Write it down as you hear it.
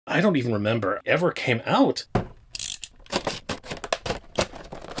I don't even remember ever came out.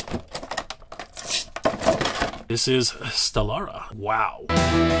 This is Stelara. Wow.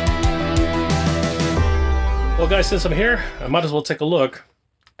 Well, guys, since I'm here, I might as well take a look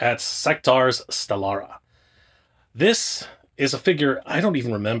at Sectaurs Stelara. This is a figure I don't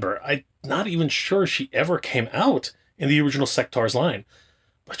even remember. I'm not even sure she ever came out in the original Sectaurs line.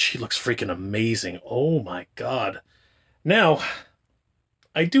 But she looks freaking amazing. Oh my god. Now,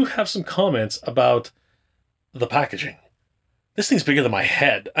 I do have some comments about the packaging. This thing's bigger than my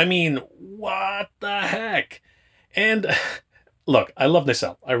head. I mean, what the heck? And look, I love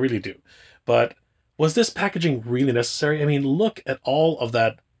Nacelle. I really do. But was this packaging really necessary? I mean, look at all of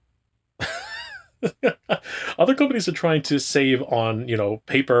that. Other companies are trying to save on, you know,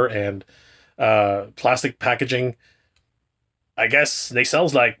 paper and plastic packaging. I guess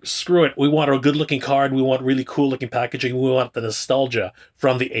Nacelle's like, screw it. We want a good-looking card. We want really cool-looking packaging. We want the nostalgia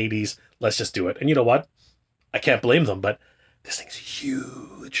from the 80s. Let's just do it. And you know what? I can't blame them, but this thing's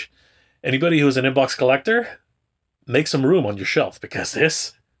huge. Anybody who's an inbox collector, make some room on your shelf, because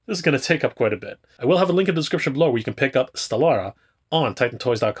this is going to take up quite a bit. I will have a link in the description below where you can pick up Stelara on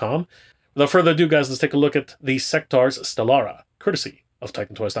TitanToyz.com. Without further ado, guys, let's take a look at the Sectaurs Stelara, courtesy of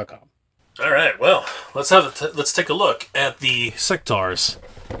TitanToyz.com. All right, well, let's take a look at the Sectaurs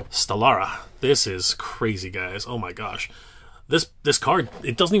Stelara. This is crazy, guys. Oh my gosh, this card,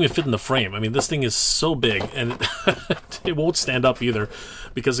 it doesn't even fit in the frame. I mean, this thing is so big, and it won't stand up either,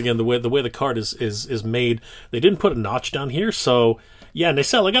 because again, the way the card is made, they didn't put a notch down here. So yeah,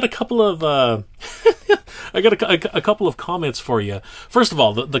 Nacelle, I got a couple of I got a couple of comments for you. First of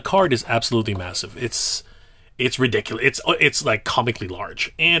all, the card is absolutely massive. It's ridiculous. It's like comically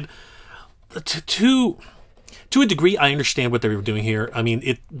large, and to a degree, I understand what they were doing here. I mean,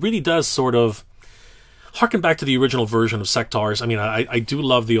 it really does sort of harken back to the original version of Sectaurs. I mean, I do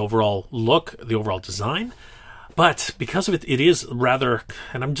love the overall look, the overall design, but because of it, it is rather,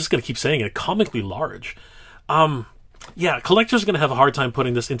 and I'm just going to keep saying it, comically large. Yeah, collectors are going to have a hard time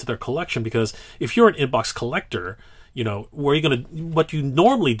putting this into their collection, because if you're an inbox collector, you know, what you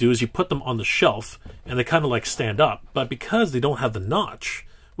normally do is you put them on the shelf and they kind of like stand up. But because they don't have the notch,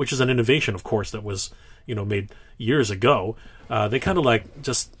 which is an innovation, of course, that was, you know, made years ago, they kind of like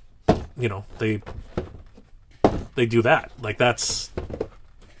just, you know, they do that. Like that's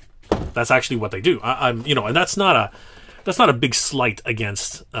actually what they do. I'm you know, and that's not a big slight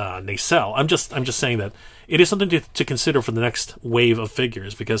against Nacelle. I'm just saying that it is something to consider for the next wave of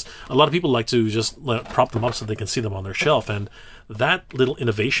figures, because a lot of people like to just prop them up so they can see them on their shelf, and that little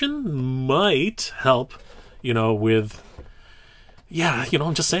innovation might help, you know, with, yeah, you know,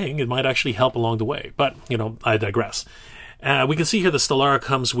 I'm just saying it might actually help along the way. But, you know, I digress. We can see here the Stelara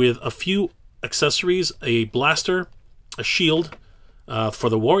comes with a few accessories: a blaster, a shield for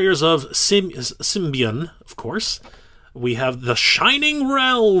the warriors of Symbion, of course. We have the Shining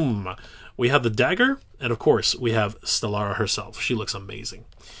Realm. We have the dagger, and of course, we have Stelara herself. She looks amazing.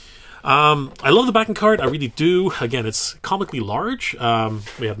 I love the backing card. I really do. Again, it's comically large.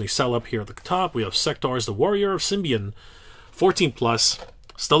 We have Nacelle up here at the top. We have Sectaurs, the warrior of Symbion, 14+.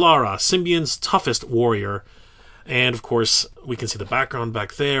 Stelara, Symbion's toughest warrior. And of course, we can see the background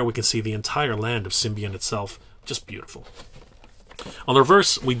back there. We can see the entire land of Symbion itself. Just beautiful. On the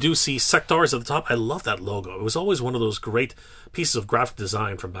reverse, we do see Sectaurs at the top. I love that logo. It was always one of those great pieces of graphic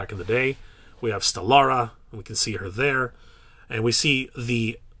design from back in the day. We have Stelara, and we can see her there. And we see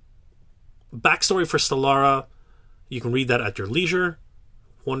the backstory for Stelara. You can read that at your leisure.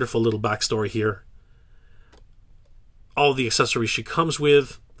 Wonderful little backstory here. All the accessories she comes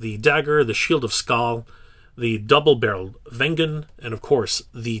with: the dagger, the shield of Skull, the double-barreled Vengen, and of course,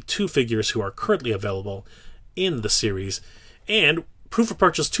 the two figures who are currently available in the series. And proof of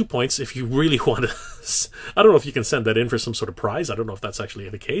purchase 2 points if you really want to. I don't know if you can send that in for some sort of prize. I don't know if that's actually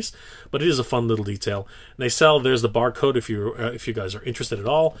the case, but it is a fun little detail. Nacelle, there's the barcode if you guys are interested at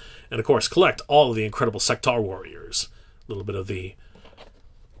all. And of course, collect all of the incredible Sectaur warriors. A little bit of the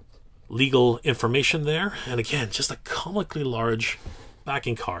legal information there. And again, just a comically large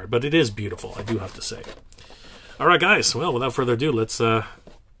backing card, but it is beautiful, I do have to say. All right, guys. Well, without further ado, let's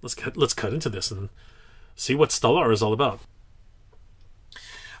cut into this and see what Stelara is all about.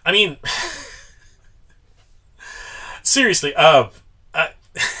 I mean, seriously,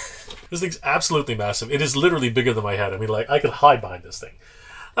 this thing's absolutely massive. It is literally bigger than my head. I mean, like, I could hide behind this thing.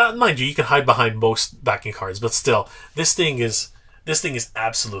 Mind you, you can hide behind most backing cards, but still, this thing is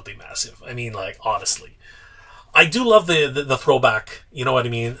absolutely massive. I mean, like, honestly. I do love the throwback, you know what I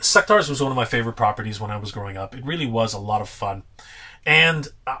mean? Sectaurs was one of my favorite properties when I was growing up. It really was a lot of fun. And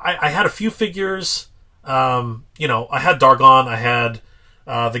I had a few figures, you know, I had Dargon, I had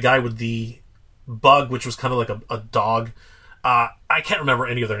The guy with the bug, which was kind of like a dog. I can't remember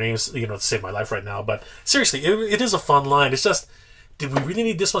any of their names, to save my life right now. But seriously, it is a fun line. It's just, did we really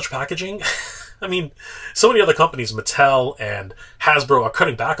need this much packaging? I mean, so many other companies, Mattel and Hasbro, are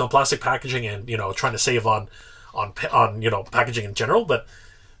cutting back on plastic packaging and, trying to save on packaging in general. But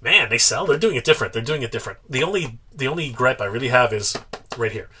man, they're doing it different. They're doing it different. The only gripe I really have is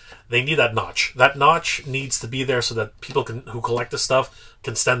right here. They need that notch. That notch needs to be there so that people who collect this stuff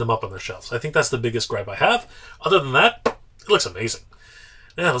can stand them up on their shelves. I think that's the biggest gripe I have. Other than that, it looks amazing.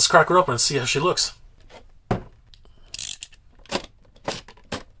 Yeah, let's crack her open and see how she looks.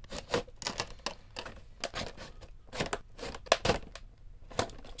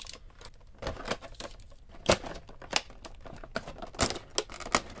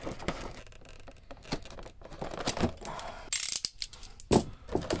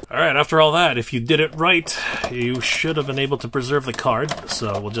 Alright, after all that, if you did it right, you should have been able to preserve the card.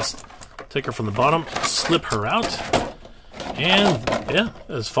 So we'll just take her from the bottom, slip her out, and yeah,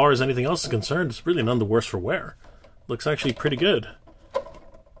 as far as anything else is concerned, it's really none the worse for wear. Looks actually pretty good.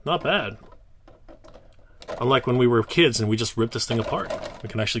 Not bad. Unlike when we were kids and we just ripped this thing apart. We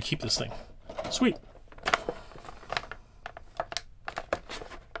can actually keep this thing. Sweet.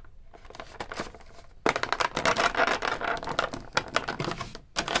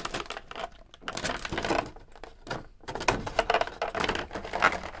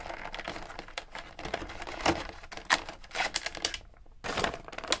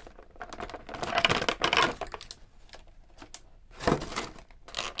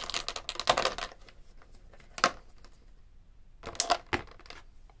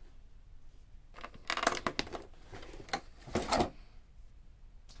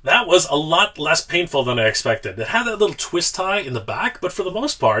 That was a lot less painful than I expected. It had that little twist tie in the back, but for the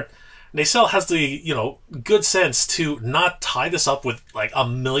most part, Nacelle has the, good sense to not tie this up with like a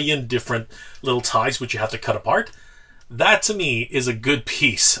million different little ties which you have to cut apart. That to me is a good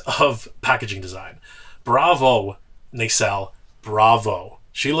piece of packaging design. Bravo, Nacelle. Bravo.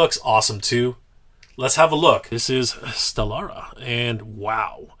 She looks awesome too. Let's have a look. This is Stelara, and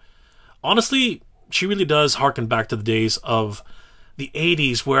wow. Honestly, she really does harken back to the days of the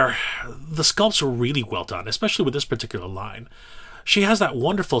 80s where the sculpts were really well done, especially with this particular line. She has that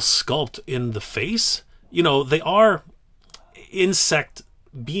wonderful sculpt in the face. They are insect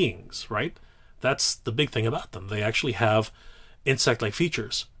beings, right? That's the big thing about them. They actually have insect-like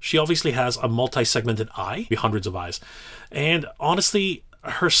features. She obviously has a multi-segmented eye, hundreds of eyes. And honestly,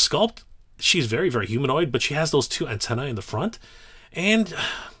 her sculpt, she's very, very humanoid, but she has those two antennae in the front. And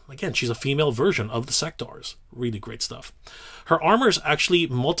again, she's a female version of the Sectaurs. Really great stuff. Her armor is actually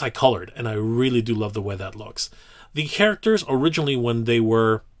multicolored, and I really do love the way that looks. The characters, originally when they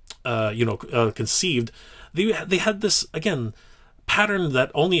were, conceived, they had this, again, pattern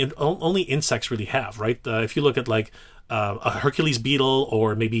that only insects really have, right? If you look at like a Hercules beetle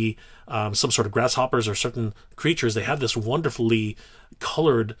or maybe some sort of grasshoppers or certain creatures, they have this wonderfully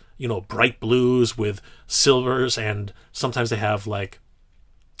colored, bright blues with silvers, and sometimes they have like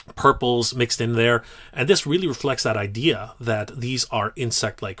purples mixed in there, and this really reflects that idea that these are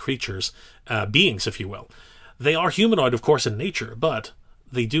insect-like creatures, beings, if you will. They are humanoid, of course, in nature, but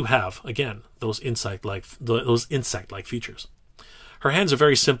they do have, again, those insect-like features. Her hands are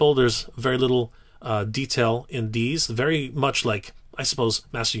very simple. There's very little detail in these, very much like, I suppose,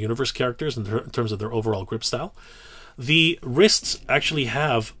 Master Universe characters in terms of their overall grip style. The wrists actually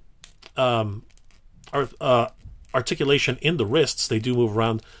have articulation in the wrists. They do move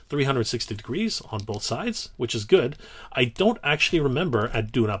around 360 degrees on both sides, which is good. I don't actually remember, I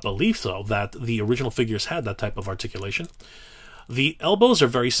do not believe so, that the original figures had that type of articulation. The elbows are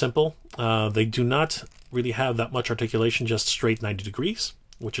very simple. They do not really have that much articulation, just straight 90 degrees,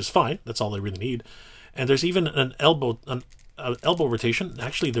 which is fine. That's all they really need. And there's even an elbow rotation.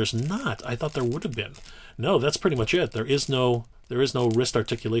 Actually, there's not. I thought there would have been. No, that's pretty much it. There is no wrist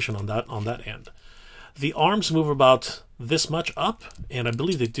articulation on that end. The arms move about this much up, and I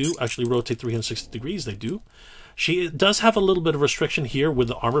believe they do actually rotate 360 degrees. They do. She does have a little bit of restriction here with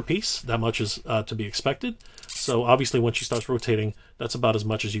the armor piece. That much is to be expected. So obviously when she starts rotating, that's about as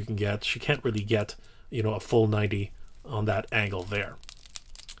much as you can get. She can't really get, a full 90 on that angle there.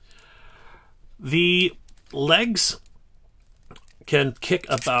 The legs can kick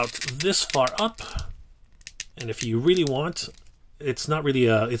about this far up, and if you really want, it's not really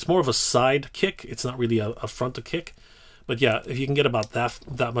it's more of a side kick. It's not really a frontal kick, but yeah, if you can get about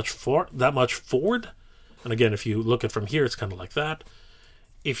that much forward, and again, if you look at from here, it's kind of like that.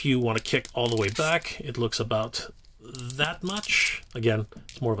 If you want to kick all the way back, it looks about that much. Again,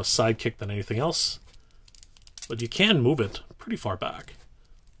 it's more of a side kick than anything else, but you can move it pretty far back.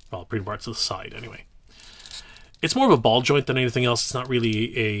 Well, pretty much to the side anyway. It's more of a ball joint than anything else. It's not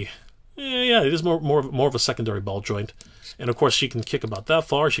really a... Yeah, it is more of a secondary ball joint. And of course, she can kick about that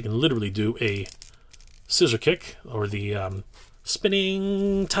far. She can literally do a scissor kick, or the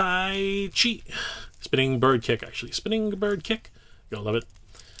spinning tai chi. Spinning bird kick, actually. Spinning bird kick. You'll love it.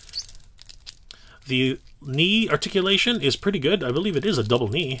 The knee articulation is pretty good. I believe it is a double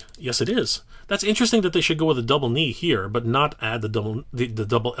knee. Yes, it is. That's interesting that they should go with a double knee here, but not add the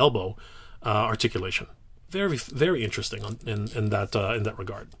double elbow articulation. Very, very interesting in that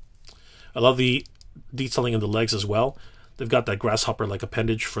regard. I love the detailing in the legs as well. They've got that grasshopper-like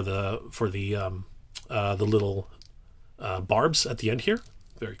appendage for the little barbs at the end here.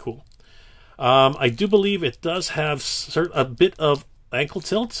 Very cool. I do believe it does have a bit of ankle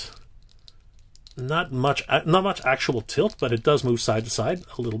tilt. Not much actual tilt, but it does move side to side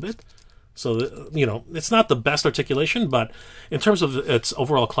a little bit. So, you know, it's not the best articulation, but in terms of its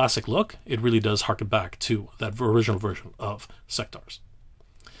overall classic look, it really does harken back to that original version of Sectaurs.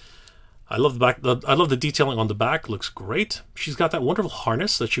 I love the back. I love the detailing on the back. Looks great. She's got that wonderful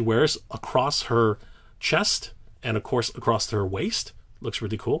harness that she wears across her chest and, of course, across her waist. Looks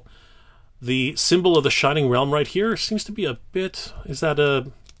really cool. The symbol of the Shining Realm right here seems to be a bit... Is that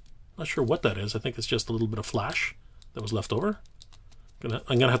a... Not sure what that is. I think it's just a little bit of flash that was left over.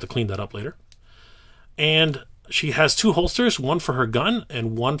 I'm gonna have to clean that up later. And she has two holsters, one for her gun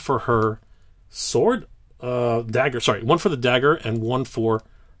and one for her sword, dagger. Sorry, one for the dagger and one for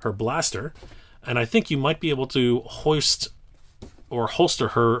her blaster. And I think you might be able to hoist or holster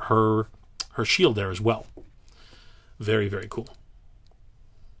her shield there as well. Very, very cool.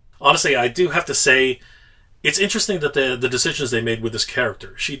 Honestly, I do have to say, it's interesting that the decisions they made with this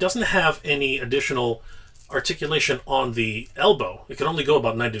character. She doesn't have any additional articulation on the elbow. It can only go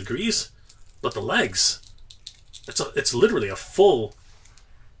about 90 degrees, but the legs, it's literally a full,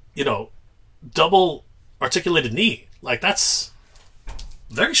 you know, double articulated knee. Like, that's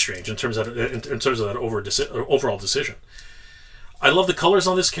very strange in terms of that overall decision. I love the colors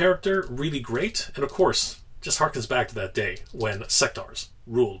on this character, really great, and of course, just harkens back to that day when Sectaurs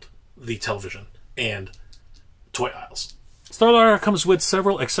ruled the television and toy aisles. Stelara comes with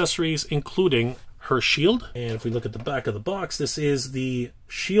several accessories, including her shield. And if we look at the back of the box, this is the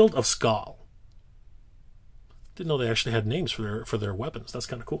Shield of Skull. Didn't know they actually had names for their weapons. That's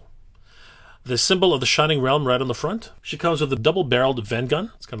kind of cool. The symbol of the Shining Realm right on the front. She comes with a double-barreled Ven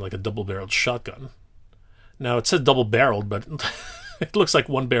gun. It's kind of like a double-barreled shotgun. Now, it said double-barreled, but it looks like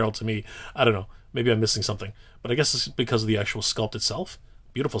one barrel to me. I don't know. Maybe I'm missing something. But I guess it's because of the actual sculpt itself.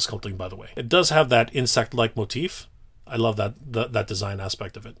 Beautiful sculpting, by the way. It does have that insect-like motif. I love that design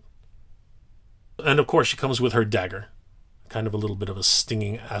aspect of it. And of course, she comes with her dagger. Kind of a little bit of a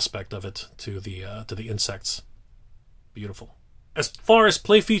stinging aspect of it to the insects. Beautiful. As far as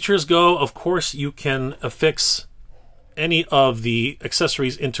play features go, of course, you can affix any of the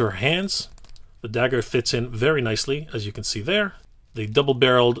accessories into her hands. The dagger fits in very nicely, as you can see there. The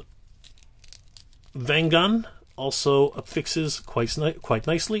double-barreled Ven gun also affixes quite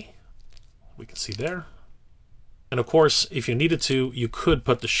nicely. We can see there. And of course, if you needed to, you could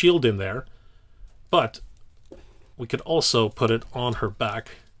put the shield in there, but we could also put it on her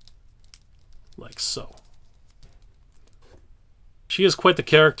back, like so. She is quite the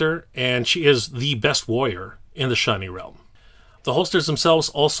character, and she is the best warrior in the Shining Realm. The holsters themselves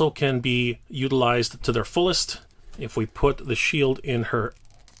also can be utilized to their fullest. If we put the shield in her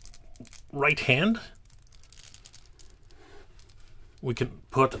right hand, we can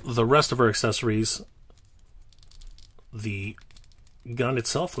put the rest of her accessories. The gun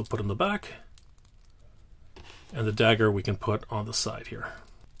itself we'll put in the back, and the dagger we can put on the side here.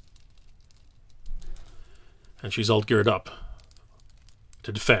 And she's all geared up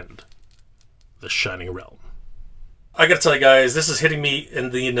to defend the Shining Realm. I gotta tell you guys, this is hitting me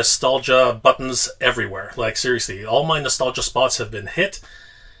in the nostalgia buttons everywhere. Like, seriously, all my nostalgia spots have been hit.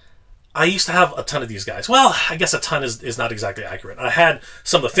 I used to have a ton of these guys. Well, I guess a ton is not exactly accurate. I had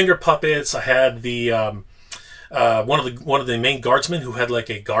some of the finger puppets. I had the one of the main guardsmen who had like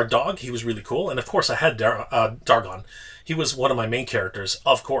a guard dog. He was really cool. And of course, I had Dargon. He was one of my main characters,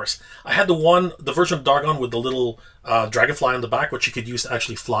 of course. I had the version of Dargon with the little dragonfly on the back, which you could use to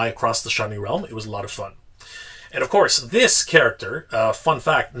actually fly across the Shining Realm. It was a lot of fun. And of course, this character, fun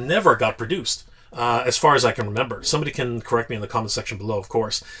fact, never got produced. As far as I can remember. Somebody can correct me in the comment section below, of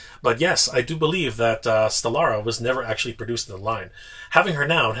course. But yes, I do believe that Stelara was never actually produced in the line. Having her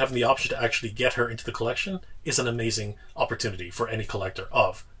now and having the option to actually get her into the collection is an amazing opportunity for any collector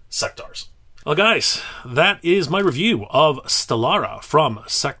of Sectaurs. Well, guys, that is my review of Stelara from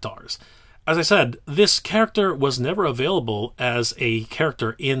Sectaurs. As I said, this character was never available as a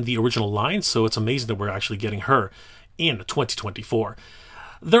character in the original line, so it's amazing that we're actually getting her in 2024.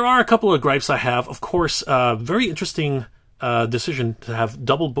 There are a couple of gripes I have. Of course, very interesting decision to have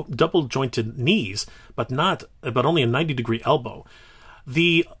double jointed knees, but only a 90-degree elbow.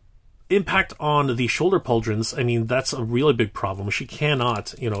 The impact on the shoulder pauldrons, I mean, that's a really big problem. She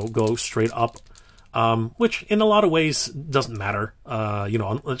cannot, go straight up, which in a lot of ways doesn't matter.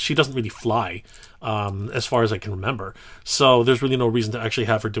 She doesn't really fly, as far as I can remember. So there's really no reason to actually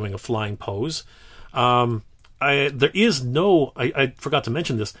have her doing a flying pose. There is no, I forgot to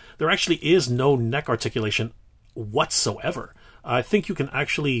mention this, there actually is no neck articulation whatsoever. I think you can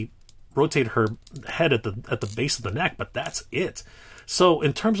actually rotate her head at the base of the neck, but that's it. So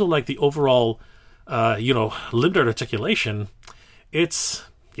in terms of like the overall, limited articulation, it's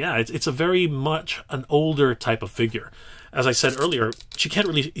a very much an older type of figure. As I said earlier, she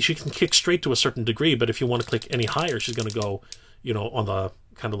can kick straight to a certain degree, but if you want to click any higher, she's going to go, on the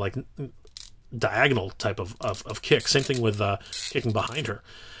kind of like diagonal type of kick. Same thing with kicking behind her.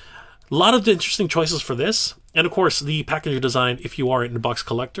 A lot of interesting choices for this. And of course, the packaging design, if you are an in-box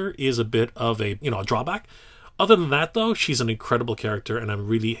collector, is a bit of a drawback. Other than that, though, she's an incredible character, and I'm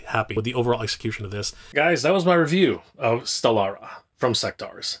really happy with the overall execution of this. Guys, that was my review of Stelara from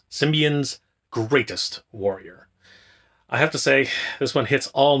Sectaurs, Symbion's greatest warrior. I have to say, this one hits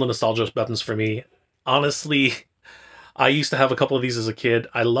all the nostalgia buttons for me. Honestly, I used to have a couple of these as a kid.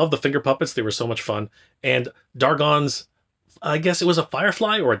 I love the finger puppets. They were so much fun. And Dargon's, I guess it was a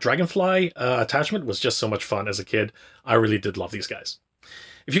firefly or a dragonfly attachment, was just so much fun as a kid. I really did love these guys.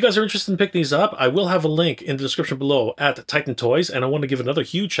 If you guys are interested in picking these up, I will have a link in the description below at Titan Toyz, and I want to give another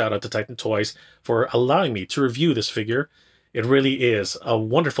huge shout out to Titan Toyz for allowing me to review this figure. It really is a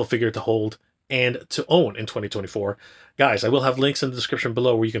wonderful figure to hold and to own in 2024. Guys, I will have links in the description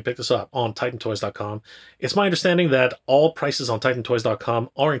below where you can pick this up on titantoyz.com. It's my understanding that all prices on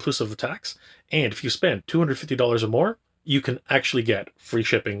titantoyz.com are inclusive of tax, and if you spend $250 or more, you can actually get free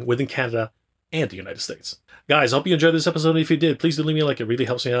shipping within Canada and the United States. Guys, I hope you enjoyed this episode. If you did, please do leave me a like. It really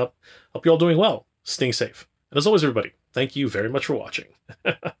helps me out. Hope you're all doing well, staying safe. And as always, everybody, thank you very much for watching.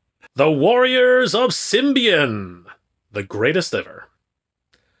 The Warriors of Symbion, the greatest ever.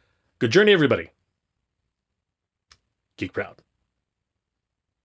 Good journey, everybody. Geek Proud.